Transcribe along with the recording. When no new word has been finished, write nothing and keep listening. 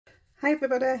Hi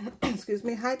everybody, excuse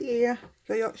me, Heidi here,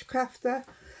 your Yorkshire crafter.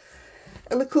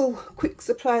 A little quick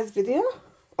surprise video,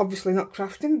 obviously not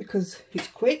crafting because it's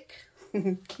quick,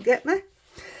 get me?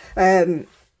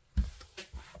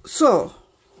 So,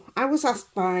 I was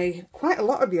asked by quite a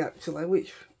lot of you actually,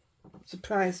 which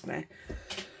surprised me,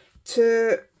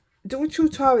 to do a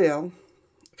tutorial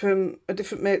from a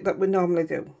different make that we normally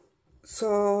do.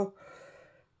 So,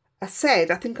 I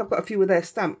said, I think I've got a few of their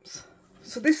stamps.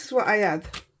 So this is what I had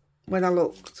when I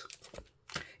looked.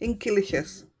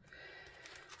 Inkylicious.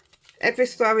 Every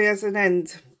story has an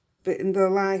end, but in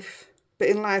life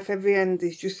every end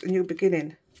is just a new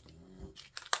beginning.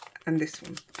 And this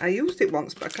one, I used it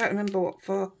once, but I can't remember what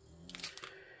for.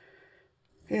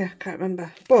 Yeah, I can't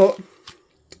remember. But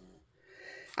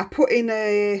I put in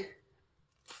a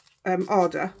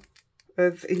order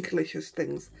of Inkylicious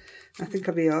things. I think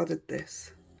I've reordered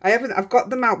this. I've got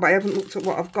them out, but I haven't looked at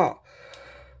what I've got.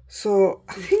 So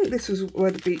I think this was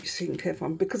where the beach scene came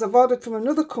from, because I've ordered from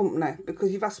another company, because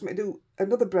you've asked me to do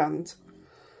another brand.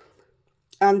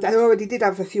 And I already did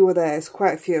have a few of theirs,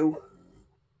 quite a few.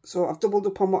 So I've doubled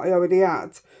up on what I already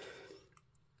had.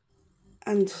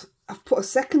 And I've put a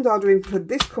second order in for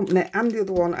this company and the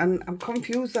other one, and I'm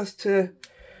confused as to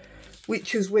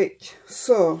which is which.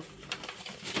 So,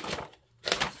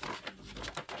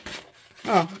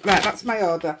 oh, right, that's my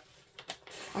order.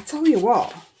 I tell you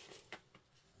what.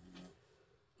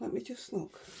 Let me just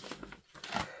look.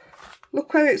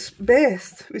 Look where it's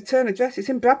based. Return address. It's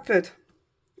in Bradford.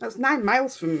 That's 9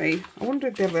 miles from me. I wonder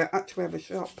if they actually have a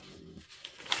shop.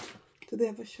 Do they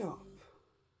have a shop?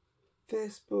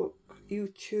 Facebook,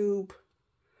 YouTube,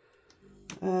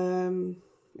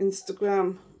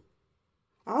 Instagram.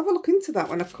 I'll have a look into that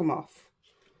when I come off.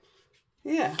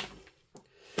 Yeah.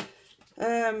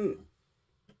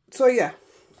 So yeah.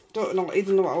 Don't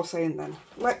even know what I was saying then.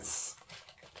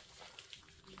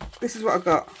 This is what I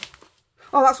got.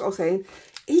 Oh, that's what I was saying.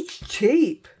 It's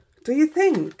cheap. Do you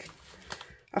think?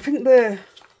 I think the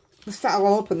start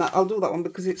I'll open that. I'll do that one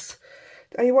because it's.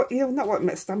 You're not wanting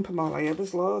me to stamp them all, are you?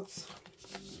 There's loads.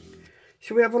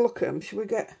 Should we have a look at them? Should we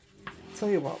get?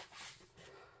 Tell you what.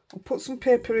 I'll put some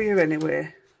paper here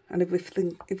anyway, and if we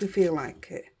feel like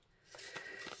it.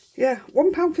 Yeah,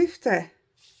 £1.50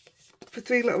 for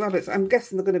 3 little rabbits. I'm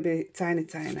guessing they're going to be tiny,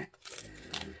 tiny.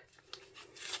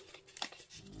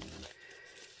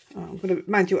 Oh, I'm going to,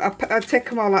 mind you, I'll take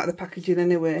them all out of the packaging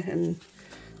anyway and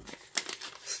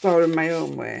store them my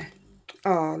own way.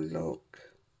 Oh, look.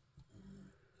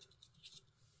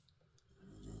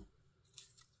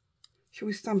 Shall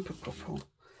we stamp a couple?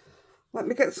 Let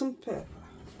me get some paper.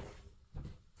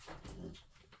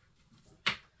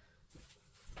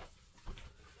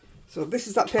 So this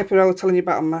is that paper I was telling you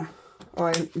about on my...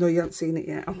 Oh, no, you haven't seen it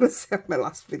yet. I'm going to say my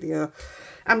last video.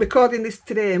 I'm recording this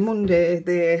today, Monday,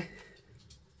 the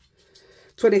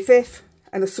 25th,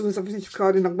 and as soon as I finish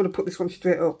recording I'm going to put this one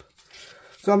straight up.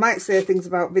 So I might say things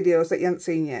about videos that you haven't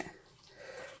seen yet.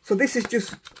 So this is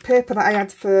just paper that I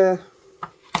had for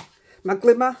my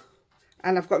glimmer,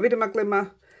 and I've got rid of my glimmer,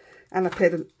 and I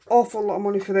paid an awful lot of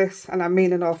money for this, and I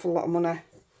mean an awful lot of money.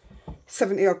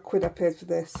 70 odd quid I paid for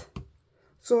this.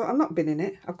 So I'm not binning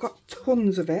it, I've got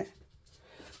tons of it.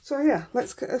 So yeah,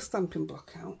 let's get a stamping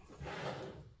block out.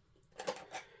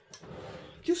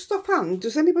 Just offhand,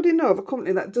 does anybody know of a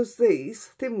company that does these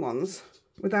thin ones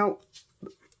without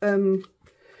brand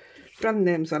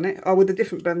names on it, or with a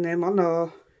different brand name on?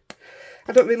 Or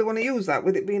I don't really want to use that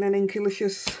with it being an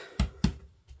Inkylicious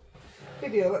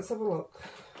video. Let's have a look.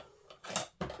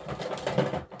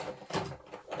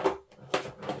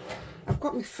 I've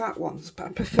got my fat ones, but I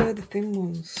prefer the thin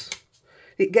ones.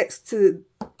 It gets to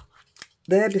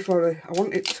there before I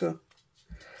want it to.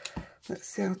 Let's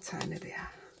see how tiny they are.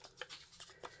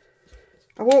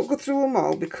 I won't go through them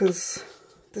all because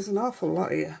there's an awful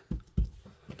lot here. And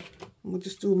we'll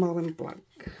just do them all in black.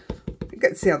 You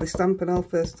get to see how they stamp and all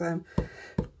first time.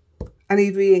 I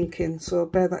need re-inking, so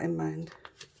bear that in mind.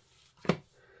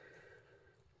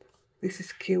 This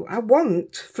is cute. I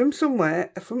want, from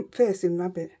somewhere, a front-facing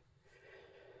rabbit.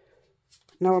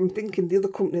 Now I'm thinking the other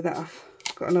company that I've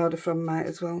got an order from might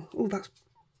as well. Oh, that's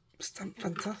stamped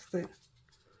fantastic.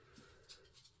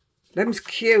 Them's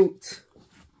cute.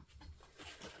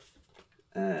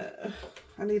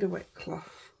 I need a wet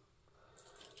cloth.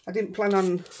 I didn't plan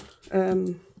on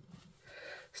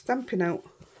stamping out.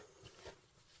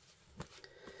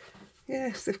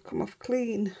 Yes, they've come off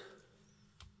clean.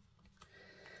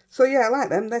 So yeah, I like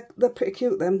them. They're pretty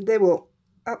cute, them. They will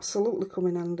absolutely come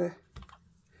in handy.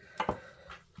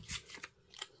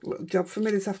 Little job for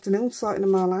me this afternoon, sorting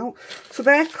them all out. So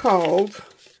they're called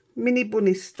Mini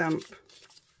Bunny Stamp.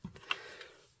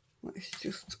 Let's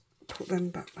just put them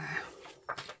back there.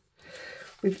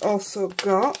 We've also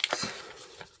got,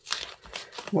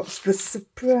 what's the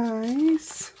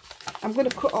surprise? I'm going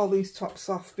to cut all these tops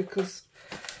off because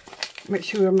make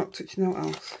sure I'm not touching out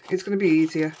else. It's going to be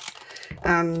easier,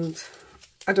 and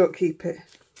I don't keep it.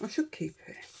 I should keep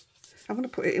it. I'm going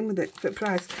to put it in with it for the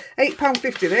price.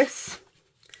 £8.50 this.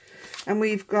 And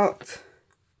we've got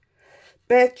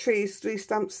Bare Trees 3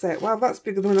 stamp set. Wow, that's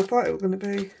bigger than I thought it was going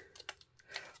to be.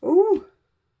 Oh,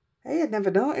 hey, I'd never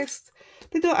noticed.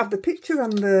 They don't have the picture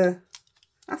on the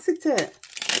acetate.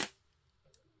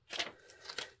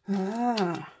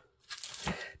 Ah,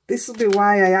 this will be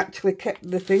why I actually kept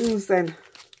the things then.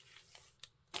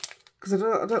 Because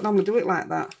I don't normally do it like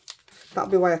that.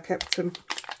 That'll be why I kept them.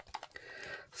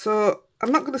 So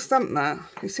I'm not going to stamp that.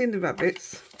 You've seen the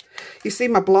rabbits. You see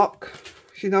my block.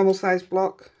 It's your normal size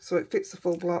block, so it fits the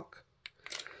full block.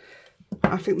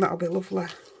 I think that'll be lovely.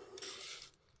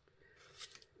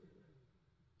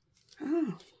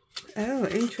 Oh,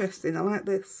 interesting. I like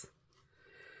this.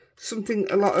 Something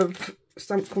a lot of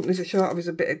stamp companies are short of is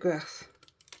a bit of grass.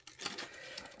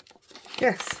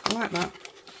 Yes, I like that.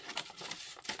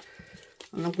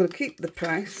 And I'm going to keep the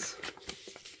price.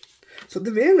 So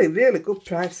they're really, really good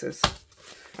prices.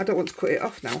 I don't want to cut it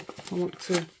off now. I want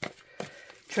to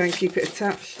try and keep it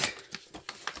attached.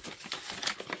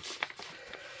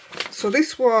 So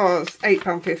this was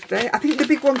 £8.50. I think the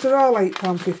big ones are all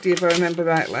 £8.50 if I remember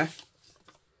rightly.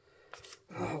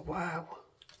 Oh, wow.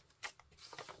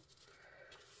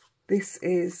 This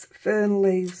is fern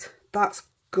leaves. That's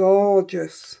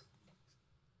gorgeous.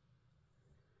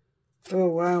 Oh,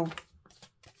 wow.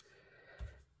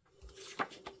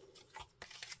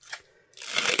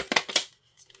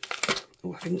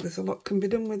 Oh, I think there's a lot can be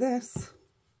done with this.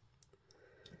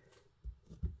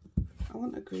 I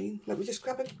want a green. Let me just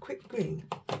grab a quick green.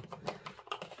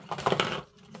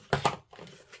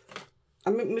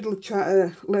 I'm in the middle of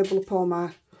trying to label up all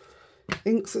my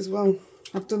inks as well.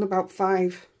 I've done about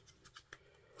 5.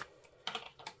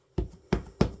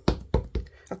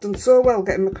 I've done so well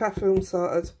getting my craft room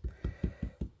sorted.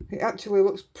 It actually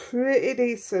looks pretty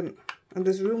decent, and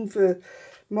there's room for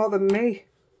more than me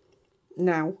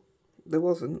now. There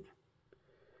wasn't.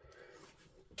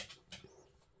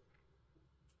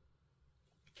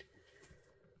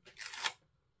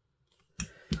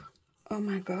 Oh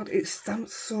my god, it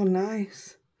stamps so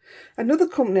nice. Another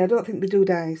company, I don't think they do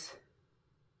dies.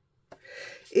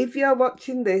 If you're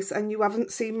watching this and you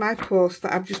haven't seen my post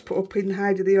that I've just put up in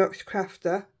Heidi-The Yorkshire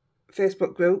Crafter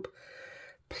Facebook group,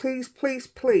 please, please,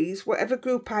 please, whatever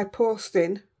group I post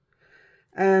in,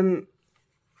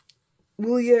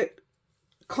 will you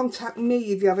contact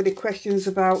me if you have any questions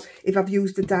about if I've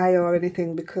used a dye or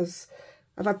anything, because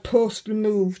I've had posts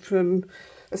removed from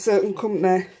a certain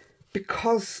company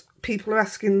because people are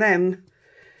asking them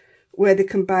where they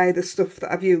can buy the stuff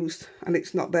that I've used, and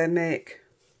it's not their make.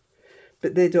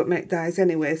 But they don't make dyes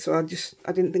anyway, so I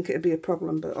didn't think it'd be a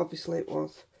problem, but obviously it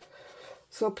was.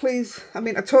 So please, I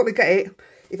mean, I totally get it.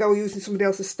 If I were using somebody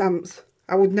else's stamps,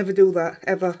 I would never do that,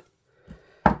 ever.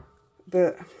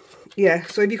 But yeah,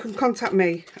 so if you can contact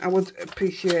me, I would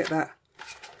appreciate that.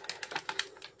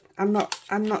 I'm not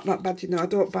that bad, you know, I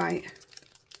don't bite.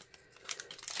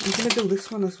 I'm going to do this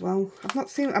one as well. I've not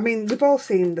seen, I mean, we've all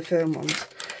seen the firm ones,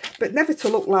 but never to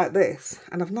look like this.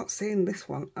 And I've not seen this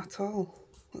one at all.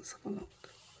 Let's have a look.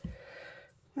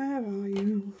 Where are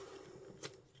you?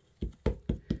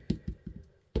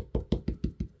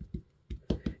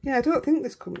 Yeah, I don't think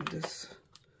this company does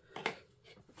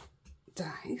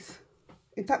dies.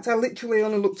 In fact, I literally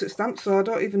only looked at stamps, so I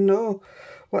don't even know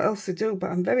what else they do,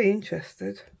 but I'm very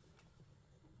interested.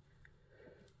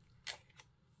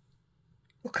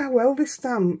 Look how well they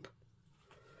stamp.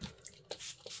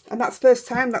 And that's first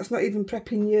time, that's not even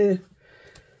prepping your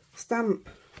stamp.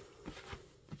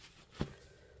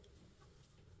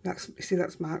 That's, you see,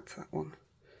 that's marked, that one.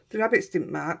 The rabbits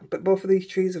didn't mark, but both of these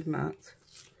trees have marked.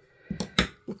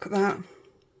 Look at that.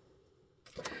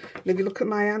 And if you look at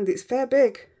my hand, it's fair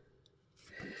big.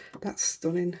 That's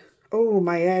stunning. Oh,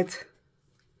 my head.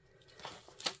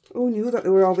 Who knew that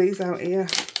there were all these out here?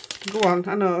 Go on,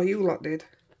 I know, you lot did.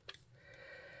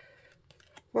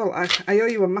 Well, I owe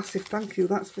you a massive thank you,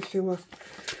 that's for sure.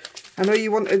 I know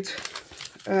you wanted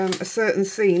a certain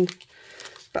scene,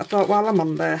 but I thought while I'm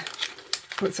on there,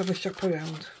 let's have a shop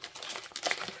around.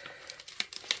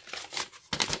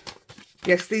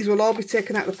 Yes, these will all be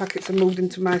taken out of the packets and moved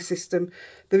into my system.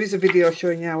 There is a video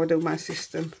showing you how I do my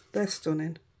system. They're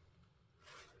stunning.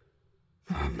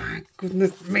 Oh my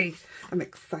goodness me, I'm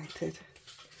excited.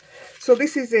 So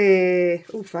this is a,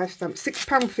 oh, 5 stamp,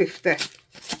 £6.50.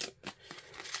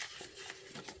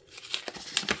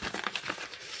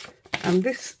 And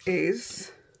this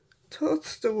is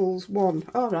Toadstools 1.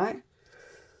 Alright.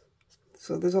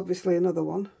 So there's obviously another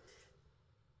one.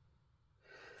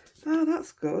 Ah,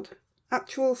 that's good.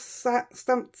 Actual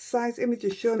stamped size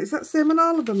images shown. Is that the same on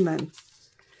all of them then?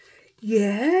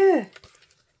 Yeah.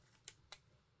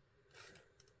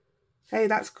 Hey,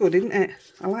 that's good, isn't it?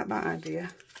 I like that idea.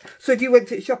 So if you went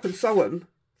to the shop and saw them,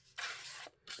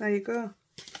 there you go.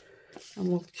 And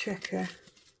we'll check.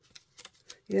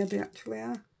 Yeah, they actually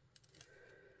are.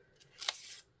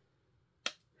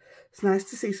 It's nice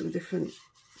to see some different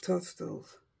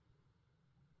toadstools.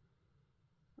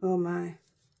 Oh my.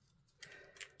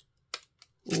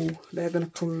 Oh, they're going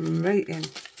to come right in.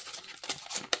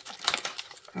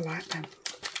 I like them.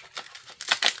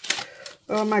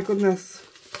 Oh my goodness.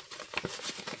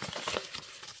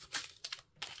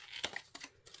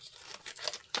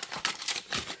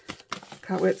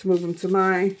 Can't wait to move them to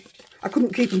my... I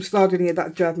couldn't keep them stored in here,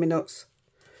 that'd drive me nuts.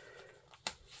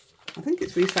 I think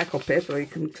it's recycled paper, you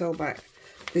can tell by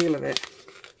the feel of it.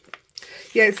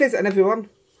 Yeah, it says it on everyone.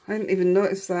 I didn't even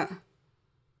notice that.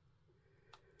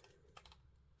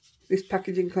 This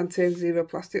packaging contains 0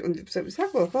 plastic, 100%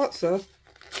 recyclable. I thought so.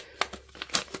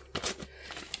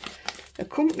 A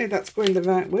company that's going the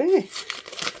right way.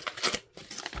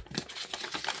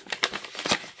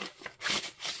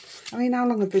 I mean, how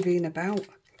long have they been about?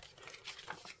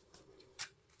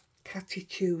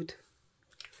 Catitude.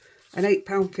 And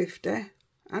 £8.50.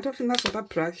 I don't think that's a bad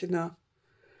price, you know.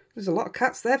 There's a lot of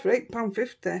cats there for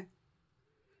 £8.50.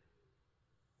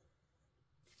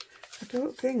 I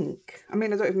don't think. I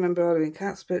mean, I don't even remember ordering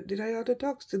cats, but did I order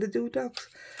dogs? Do they do dogs?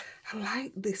 I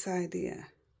like this idea.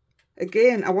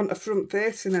 Again, I want a front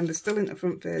facing, and they're still into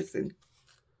front facing.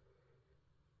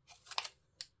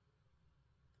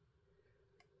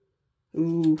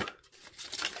 Ooh.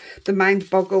 The mind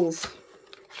boggles.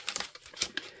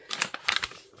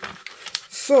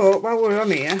 So, while we're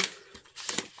on here,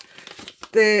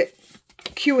 the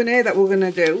Q&A that we're going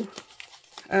to do,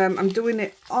 I'm doing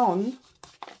it on...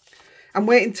 I'm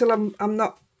waiting till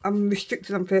I'm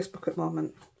restricted on Facebook at the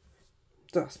moment.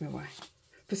 Don't ask me why.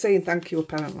 For saying thank you,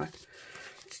 apparently.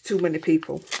 It's too many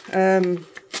people. The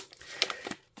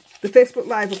Facebook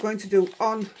Live we're going to do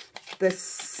on the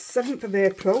 7th of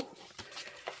April.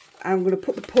 I'm going to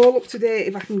put the poll up today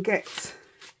if I can get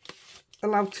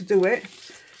allowed to do it.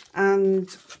 And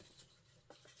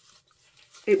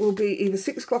it will be either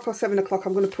 6 o'clock or 7 o'clock.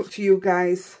 I'm going to put to you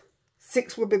guys.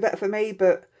 6 would be better for me,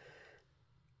 but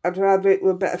I'd rather it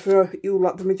were better for you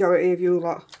lot, the majority of you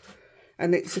lot.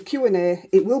 And it's a Q&A.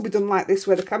 It will be done like this,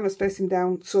 where the camera's facing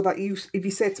down, so that you, if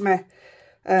you say to me,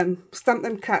 stamp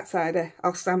them cats, Heidi,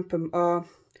 I'll stamp them. Or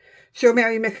show me how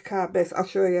you make a card base, I'll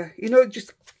show you. You know,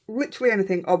 just literally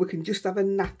anything. Or we can just have a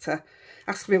natter.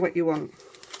 Ask me what you want.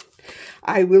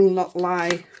 I will not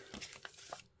lie.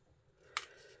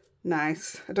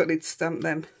 Nice. I don't need to stamp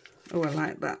them. Oh, I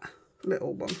like that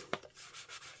little one.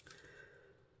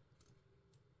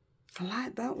 I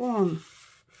like that one.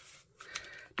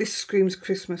 This screams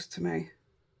Christmas to me.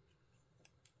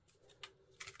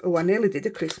 Oh, I nearly did a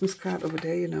Christmas card over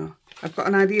there, you know. I've got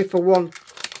an idea for one.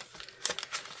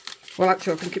 Well,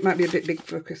 actually, I think it might be a bit big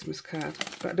for a Christmas card.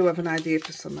 But I do have an idea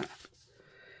for something.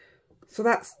 So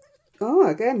that's, oh,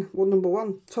 again, number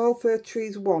 1. Tall Fir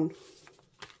Trees 1.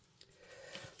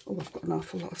 Oh, I've got an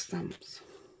awful lot of stamps.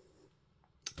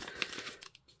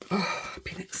 Oh, I've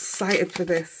been excited for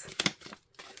this.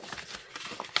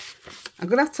 I'm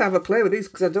going to have a play with these,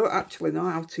 because I don't actually know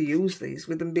how to use these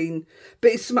with them being...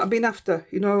 But it's something I've been after,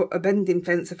 you know, a bending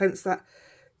fence, a fence that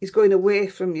is going away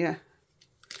from you.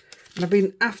 And I've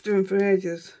been after them for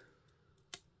ages.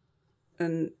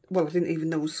 And, well, I didn't even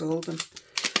know who sold them.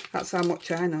 That's how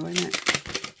much I know, isn't it?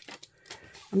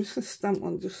 I'm just going to stamp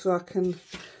one just so I can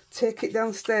take it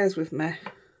downstairs with me.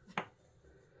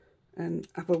 And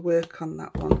have a work on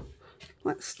that one.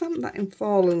 Let's stamp that in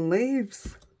Fallen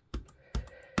Leaves.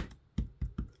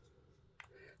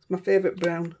 My favourite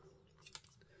brown.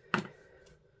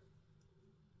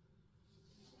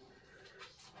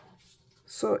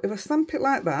 So if I stamp it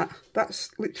like that,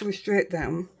 that's literally straight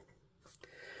down.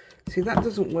 See, that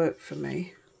doesn't work for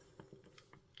me.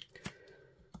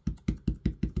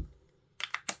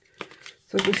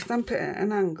 So if we stamp it at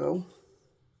an angle,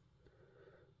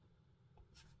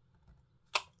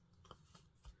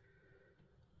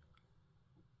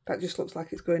 that just looks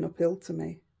like it's going uphill to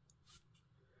me.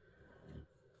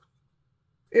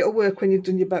 It'll work when you've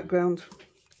done your background.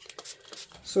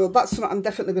 So that's something I'm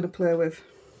definitely going to play with.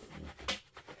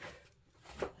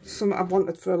 Something I've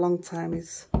wanted for a long time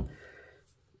is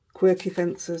quirky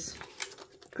fences.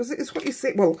 Because it's what you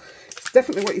see, well, it's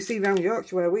definitely what you see around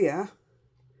Yorkshire where we are.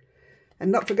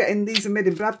 And not forgetting these are made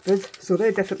in Bradford, so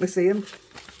they definitely see them.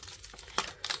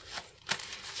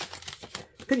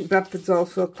 I think Bradford's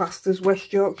also classed as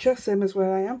West Yorkshire, same as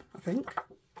where I am, I think.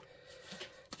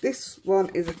 This one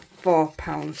is a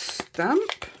 £4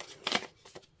 stamp.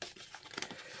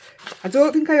 I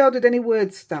don't think I ordered any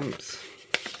word stamps.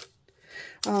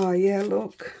 Oh yeah,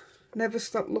 look. Never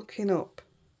stop looking up.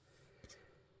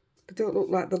 They don't look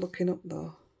like they're looking up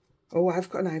though. Oh, I've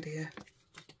got an idea.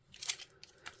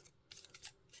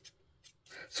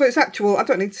 So it's actual, I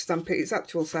don't need to stamp it, it's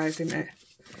actual size, isn't it?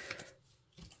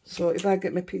 So if I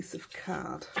get my piece of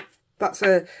card, that's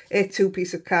a A2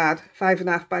 piece of card,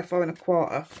 5.5 by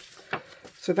 4.25.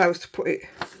 So if I was to put it,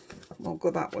 I'll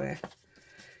go that way.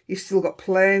 You've still got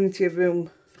plenty of room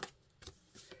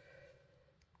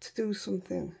to do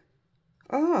something.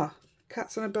 Ah,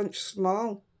 Cats on a Bench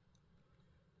small.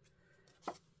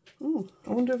 Oh,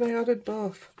 I wonder if I ordered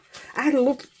both. I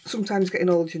love sometimes getting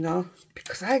old, you know,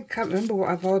 because I can't remember what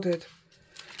I've ordered.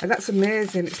 And that's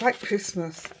amazing. It's like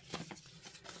Christmas.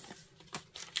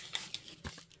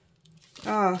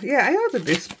 Oh, yeah, I ordered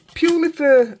this purely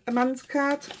for a man's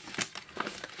card.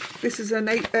 This is a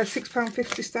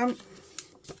 £6.50 stamp.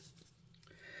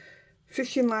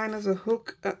 Fishing line as a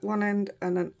hook at one end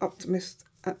and an optimist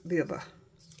at the other.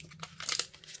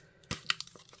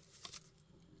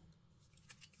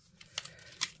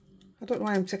 I don't know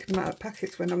why I'm taking them out of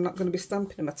packets when I'm not going to be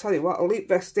stamping them. I tell you what, I'll leave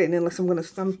best in unless I'm going to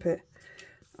stamp it.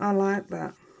 I like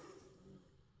that.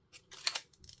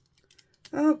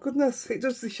 Oh goodness, it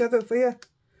does the shadow for you.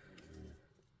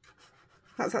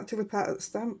 That's actually part of the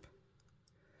stamp.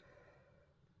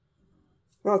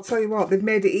 Well, I'll tell you what, they've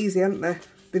made it easy, haven't they?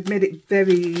 They've made it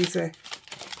very easy.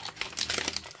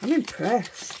 I'm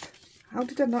impressed. How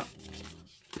did I not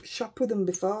shop with them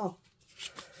before?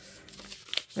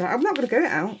 Right, I'm not going to get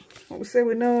it out. What we say,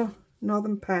 we know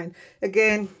Northern Pine.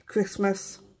 Again,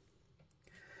 Christmas.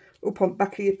 Up on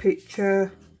back of your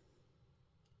picture.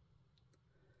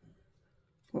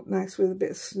 Look nice with a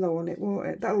bit of snow on it, won't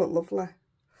it? That'll look lovely.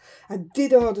 I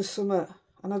did order some,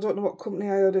 and I don't know what company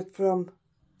I ordered from.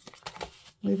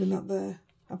 Leaving that there.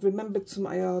 I've remembered some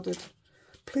I ordered.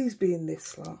 Please be in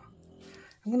this lot.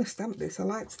 I'm going to stamp this. I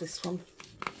liked this one.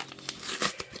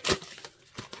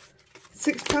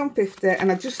 £6.50,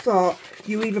 and I just thought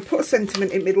you either put a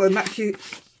sentiment in the middle and that's your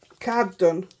card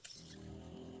done.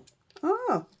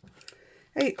 Oh,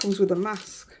 hey, it comes with a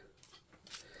mask.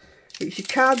 It's your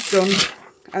card done,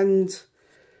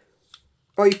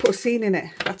 or you put a scene in it.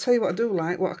 I'll tell you what I do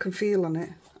like, what I can feel on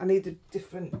it. I need a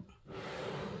different.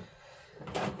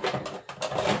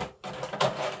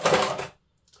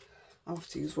 I'll have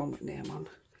to use one with name on.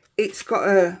 It's got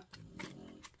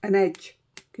an edge.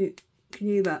 Can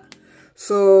you hear that?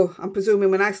 So I'm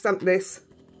presuming when I stamp this,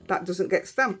 that doesn't get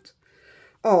stamped.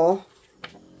 Or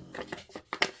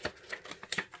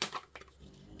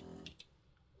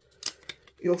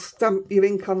you'll stamp your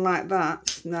ink on like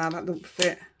that. Nah, that don't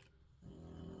fit.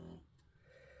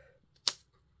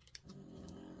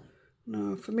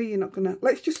 No, for me you're not gonna.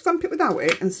 Let's just stamp it without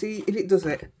it and see if it does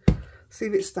it. See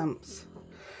if it stamps.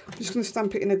 I'm just gonna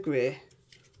stamp it in a grey.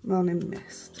 Morning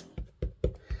Mist.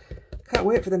 Can't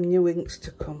wait for them new inks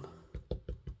to come.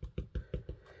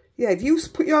 Yeah, if you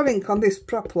put your ink on this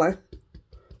properly,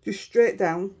 just straight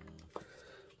down,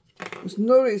 there's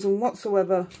no reason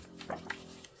whatsoever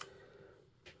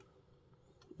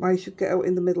why you should get out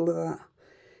in the middle of that.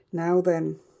 Now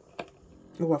then,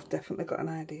 oh, I've definitely got an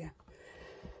idea.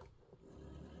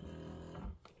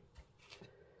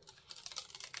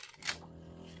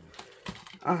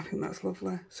 I think that's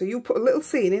lovely. So you put a little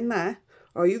scene in there,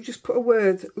 or you just put a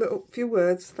word, few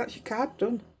words, that's your card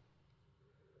done.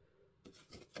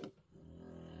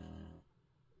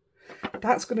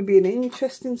 That's going to be an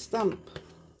interesting stamp.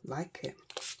 Like it.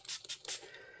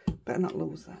 Better not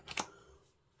lose that.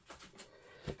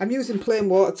 I'm using plain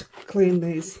water to clean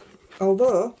these.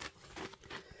 Although,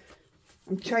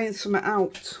 I'm trying something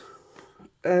out.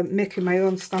 Making my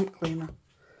own stamp cleaner.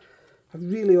 I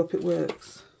really hope it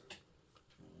works.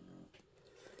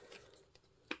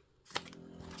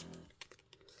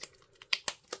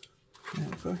 There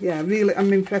we go. Yeah, really,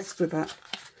 I'm impressed with that.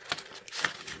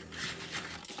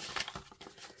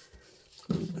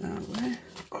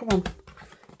 Come on,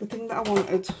 the thing that I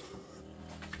wanted.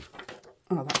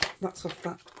 Oh, that's off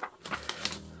that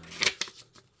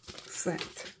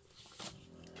set.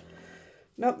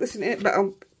 Nope, this isn't it, but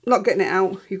I'm not getting it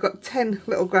out. You've got 10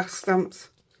 little grass stamps.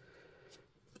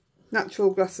 Natural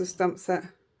grasses stamp set,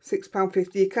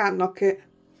 £6.50. You can't knock it.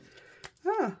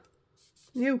 Ah,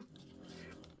 new.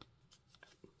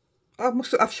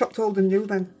 I've shopped old and new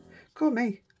then. Go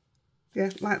me.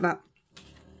 Yeah, like that.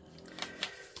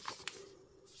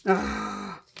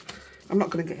 Ah, I'm not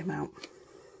going to get him out.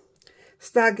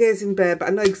 Stargazing Bear, but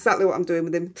I know exactly what I'm doing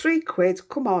with him. £3,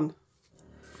 come on.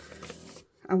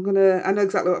 I know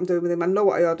exactly what I'm doing with him. I know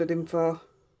what I ordered him for.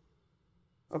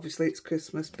 Obviously it's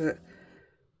Christmas, but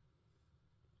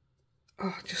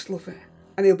oh, I just love it.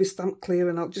 And he'll be stamped clear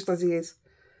and out just as he is.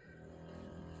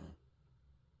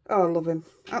 Oh, I love him.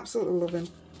 Absolutely love him.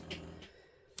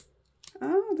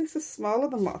 Oh, this is smaller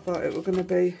than what I thought it was going to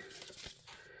be.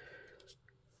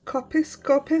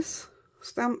 Coppice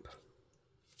stamp.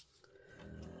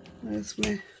 There's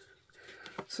me.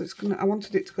 So it's gonna, I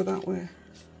wanted it to go that way.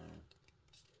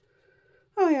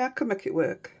 Oh yeah, I can make it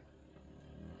work.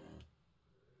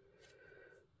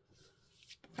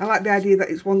 I like the idea that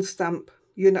it's one stamp.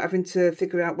 You're not having to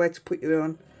figure out where to put your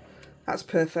own. That's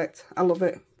perfect. I love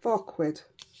it. £4.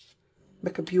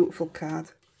 Make a beautiful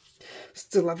card.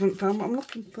 Still haven't found what I'm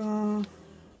looking for.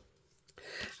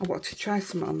 I want to try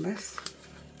some on this.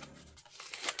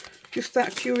 Just out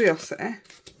of curiosity.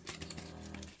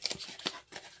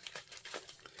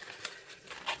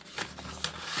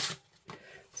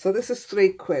 So this is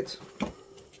 £3.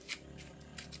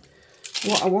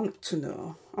 What I want to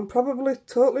know, I'm probably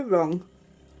totally wrong,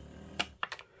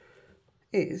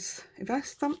 is if I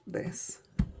stamp this,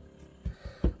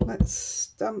 let's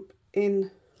stamp in,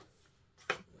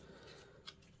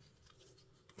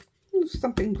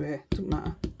 stamp in grey, doesn't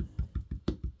matter.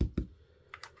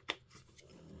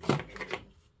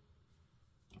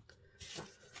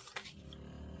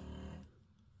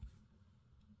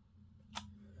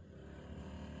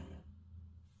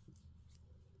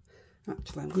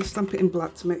 Actually, I'm going to stamp it in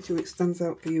black to make sure it stands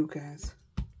out for you guys.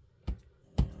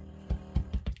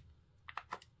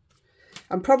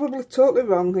 I'm probably totally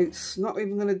wrong. It's not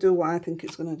even going to do what I think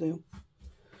it's going to do.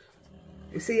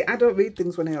 You see, I don't read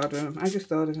things when I order them. I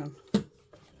just order them.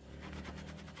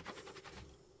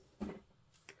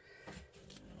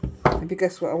 If you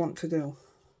guess what I want to do.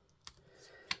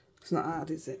 It's not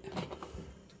hard, is it?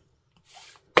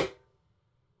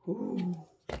 Ooh.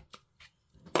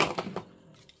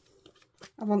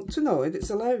 I want to know if it's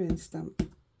a layering stamp.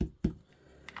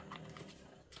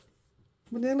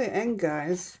 We're nearly at end,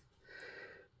 guys.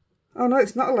 Oh no,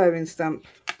 it's not a layering stamp.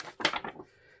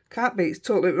 Can't be, it's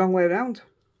totally the wrong way around.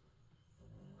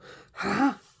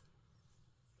 Ah.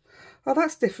 Oh,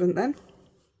 that's different then.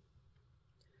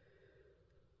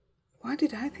 Why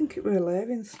did I think it were a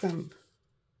layering stamp?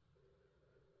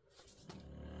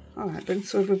 Alright then,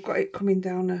 so we've got it coming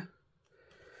down a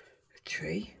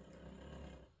tree.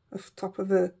 Off top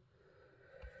of a...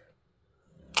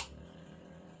 I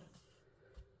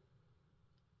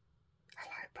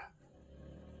like that.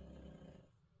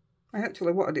 I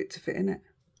actually wanted it to fit in it.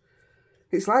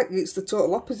 It's like it's the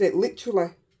total opposite, literally.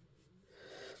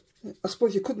 I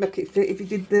suppose you could make it fit if you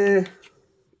did the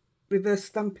reverse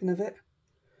stamping of it.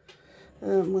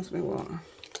 Where's my water?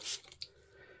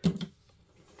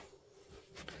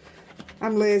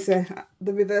 I'm lazy.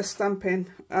 The reverse stamping,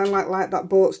 I like that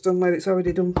boat's done where it's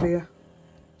already done for you.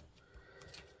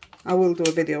 I will do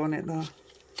a video on it though.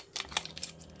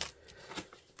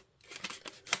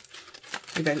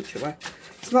 Eventually.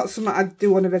 It's not something I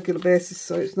do on a regular basis,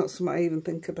 so it's not something I even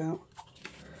think about.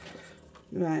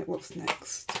 Right, what's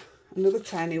next? Another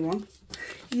tiny one.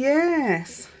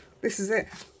 Yes, this is it.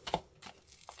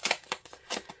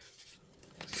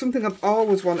 Something I've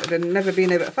always wanted and never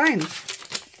been able to find.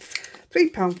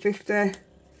 £3.50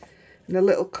 in a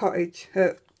little cottage,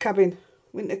 cabin,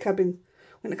 winter cabin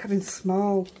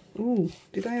small. Ooh,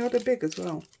 did I order big as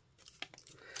well?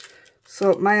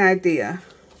 So my idea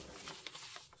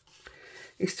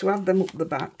is to have them up the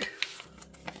back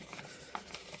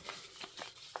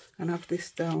and have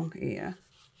this down here.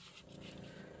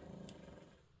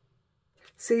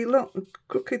 See, look,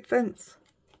 crooked fence.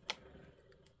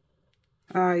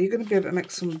 Ah, you're going to be able to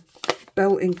make some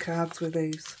belting cards with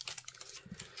these.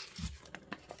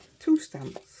 2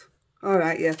 stamps.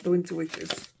 Alright, yeah, the Winter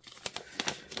Witches.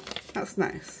 That's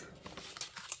nice.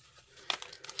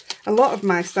 A lot of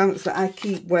my stamps that I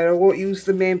keep where I won't use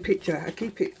the main picture, I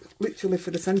keep it literally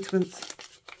for the sentiments.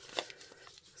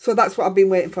 So that's what I've been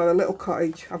waiting for, a little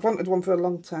cottage. I've wanted one for a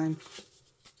long time.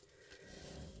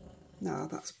 No,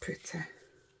 that's pretty.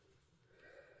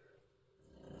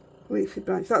 Leafy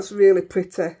branch, that's really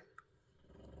pretty.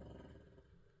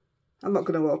 I'm not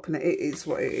going to open it, it is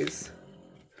what it is.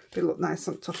 It'll look nice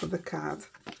on top of the card,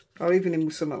 or even in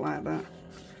something like that.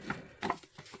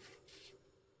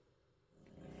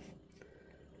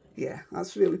 Yeah,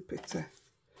 that's really pretty.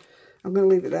 I'm going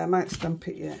to leave it there, I might stamp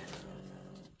it yet.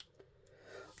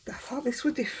 I thought this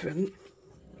were different.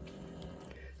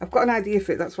 I've got an idea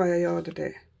for it, that's why I ordered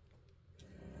it.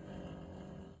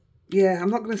 yeah, I'm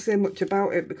not going to say much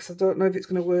about it because I don't know if it's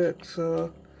going to work.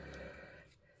 So,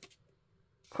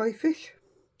 koi fish.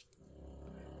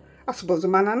 I suppose a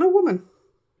man and a woman.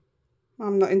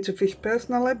 I'm not into fish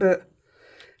personally, but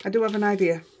I do have an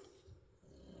idea.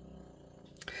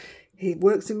 It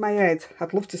works in my head.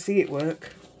 I'd love to see it work.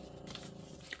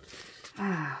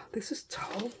 Ah, this is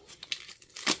tall.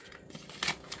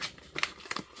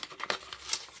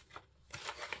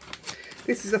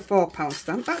 This is a £4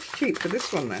 stamp. That's cheap for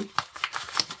this one then.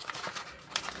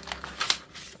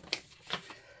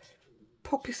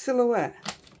 Poppy silhouette.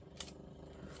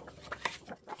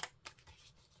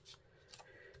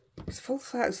 It's full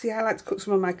size. See, I like to cut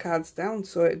some of my cards down,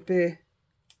 so it'd be...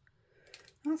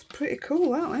 That's pretty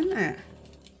cool, that, isn't it?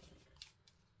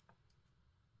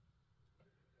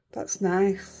 That's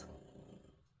nice.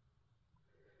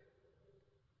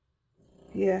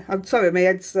 Yeah, I'm sorry, my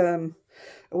head's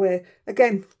away.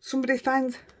 Again, somebody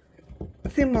find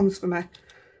thin ones for me,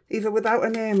 either without a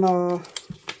name or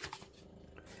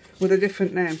with a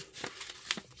different name.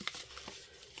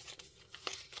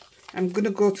 I'm going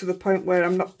to go to the point where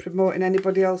I'm not promoting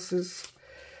anybody else's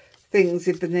things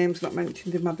if the name's not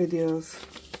mentioned in my videos.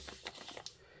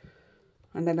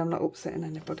 And then I'm not upsetting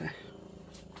anybody.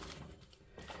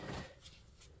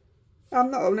 I'm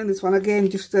not opening this one. Again,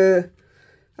 just I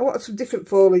wanted some different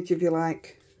foliage if you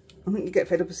like. I think you get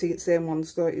fed up of seeing the same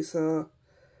ones, don't you? So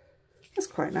that's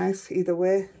quite nice either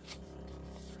way.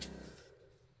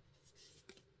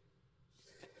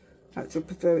 I actually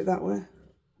prefer it that way.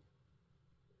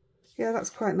 Yeah, that's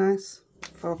quite nice.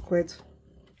 £4.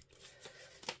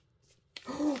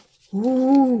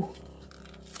 Ooh!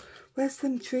 Where's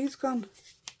them trees gone?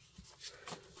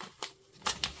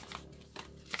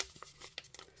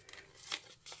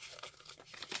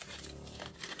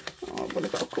 Oh, I've only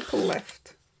got a couple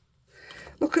left.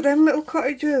 Look at them little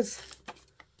cottages.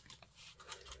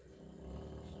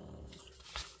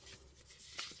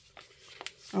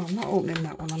 Oh, I'm not opening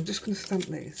that one. I'm just going to stamp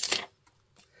these.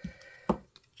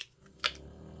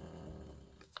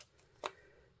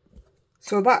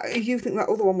 So that, you think that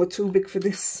other one were too big for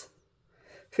this,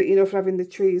 for, you know, for having the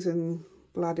trees and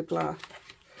blah de blah,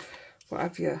 what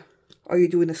have you? Or you're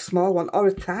doing a small one, or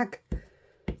a tag,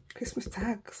 Christmas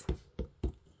tags.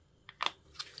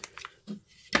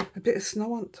 A bit of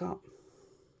snow on top.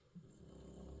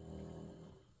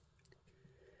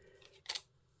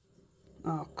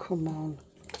 Oh, come on.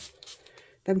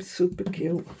 Them super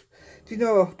cute. Do you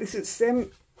know, this is the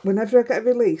same, whenever I get a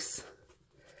release,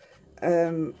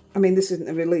 I mean, this isn't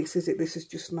a release, is it? This is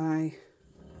just my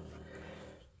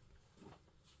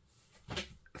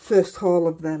first haul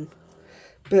of them.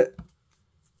 But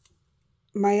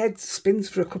my head spins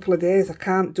for a couple of days. I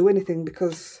can't do anything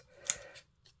because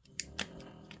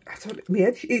I don't, my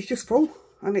head, it's just full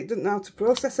and it doesn't know how to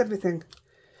process everything.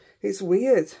 It's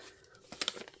weird.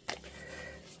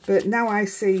 But now I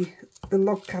see the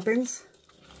log cabins.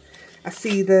 I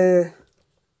see the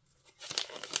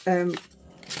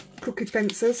crooked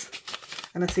fences,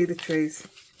 and I see the trees,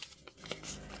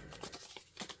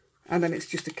 and then it's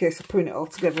just a case of putting it all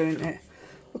together, isn't it?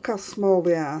 Look how small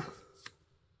they are.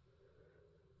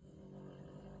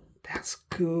 That's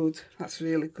good. That's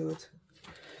really good.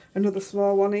 Another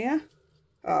small one here.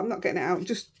 Oh, I'm not getting it out.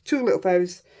 Just 2 little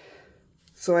fairies.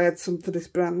 So I had some for this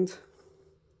brand.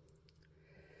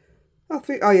 Oh,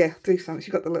 3. Oh yeah, 3 stamps.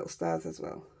 You got the little stars as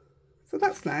well. So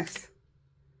that's nice.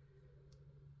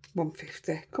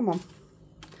 £1.50. Come on.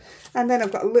 And then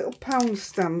I've got a little pound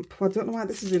stamp. Well, I don't know why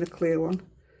this is in a clear one.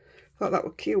 Thought that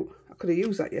was cute. I could have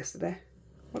used that yesterday.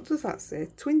 What does that say?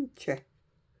 Twinchy.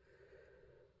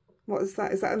 What is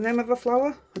that? Is that the name of a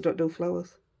flower? I don't do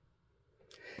flowers.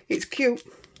 It's cute.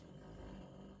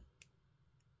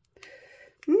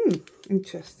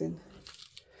 Interesting.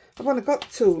 I've only got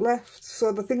 2 left.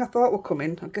 So the thing I thought were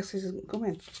coming, I guess this isn't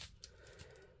coming.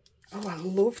 Oh, I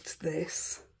loved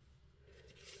this.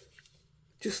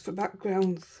 Just for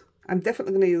backgrounds. I'm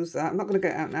definitely going to use that. I'm not going to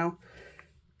get it out now.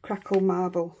 Crackle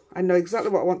marble. I know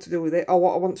exactly what I want to do with it, or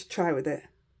what I want to try with it.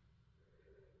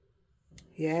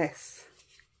 Yes.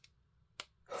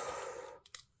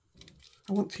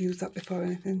 I want to use that before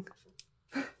anything.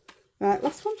 Right,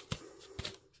 last one.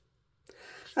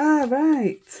 Ah,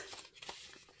 right.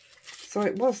 So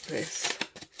it was this.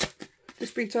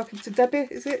 Just been talking to Debbie,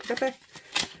 is it? Debbie?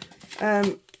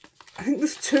 I think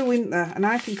there's 2 in there, and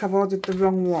I think I've ordered the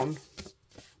wrong one.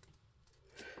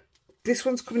 This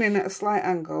one's coming in at a slight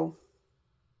angle,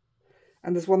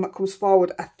 and there's one that comes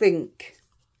forward, I think.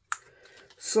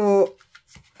 So,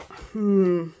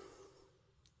 I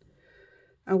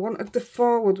wanted the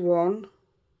forward one,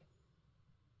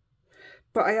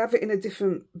 but I have it in a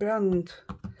different brand.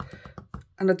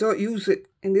 and I don't use it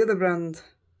in the other brand.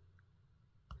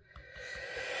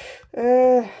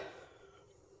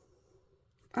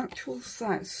 Actual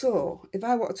size. So if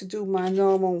I wanted to do my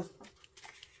normal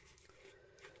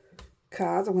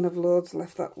card, I'm going to have loads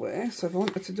left that way. So if I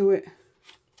wanted to do it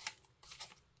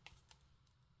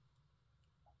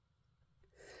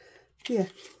here,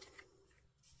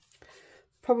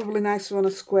 probably nicer on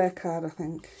a square card, I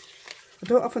think. I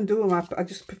don't often do them, I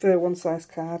just prefer one size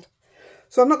card.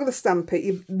 So I'm not going to stamp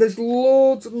it. There's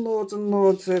loads and loads and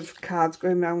loads of cards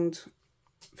going around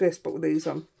Facebook with these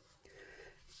on.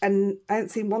 And I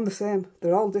ain't seen one the same.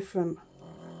 They're all different.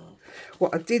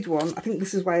 What I did want, I think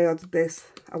this is why I ordered this.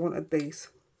 I wanted these.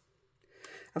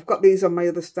 I've got these on my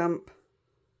other stamp.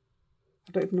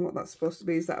 I don't even know what that's supposed to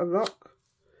be. Is that a rock?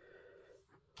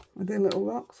 Are they little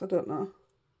rocks? I don't know.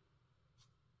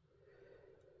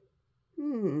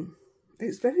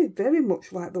 It's very, very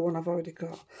much like the one I've already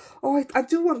got. Oh, I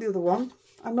do want the other one.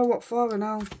 I know what for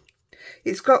now.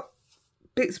 It's got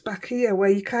bits back here where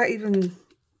you can't even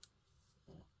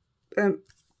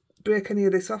break any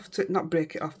of this off. Not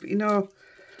break it off, but you know,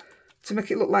 to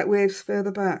make it look like waves further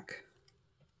back.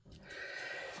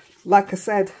 Like I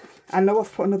said, I know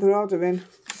I've put another order in.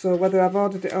 So whether I've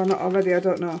ordered it or not already, I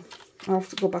don't know. I'll have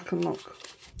to go back and look.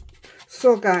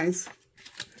 So guys,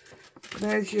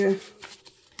 there's your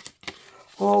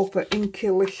haul for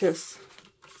Inkylicious.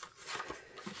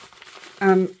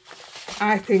 And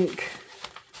I think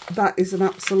that is an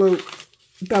absolute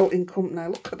belting company.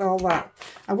 Look at all that.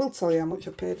 I will tell you how much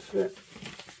I paid for it.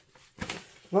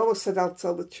 I've always said I'll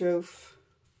tell the truth.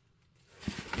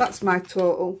 That's my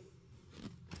total.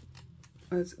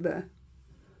 Where's it there?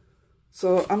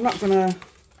 So I'm not gonna,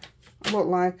 I won't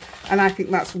lie, and I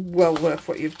think that's well worth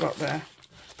what you've got there.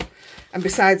 And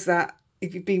besides that,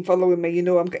 if you've been following me, you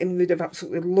know I'm getting rid of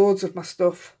absolutely loads of my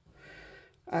stuff.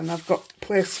 And I've got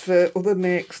place for other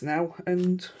makes now.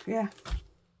 And yeah,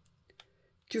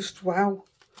 just wow.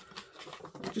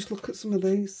 Just look at some of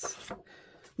these.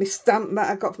 My stamp that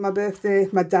I got for my birthday,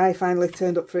 my die finally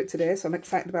turned up for it today. So I'm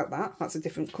excited about that. That's a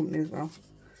different company as well.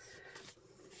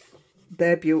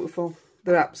 They're beautiful.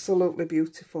 They're absolutely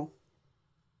beautiful.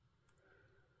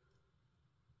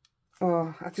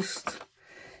 Oh,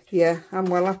 yeah, I'm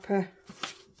well happy.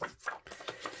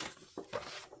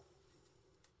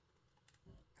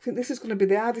 I think this is going to be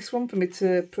the hardest one for me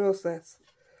to process.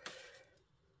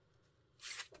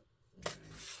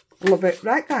 Love it.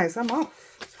 Right, guys, I'm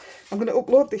off. I'm going to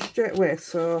upload this straight away,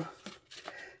 so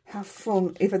have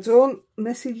fun. If I don't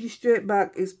message you straight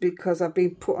back, it's because I've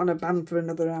been put on a ban for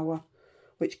another hour,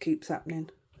 which keeps happening.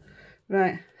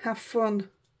 Right, have fun.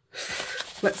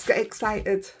 Let's get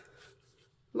excited.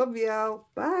 Love y'all.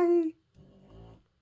 Bye.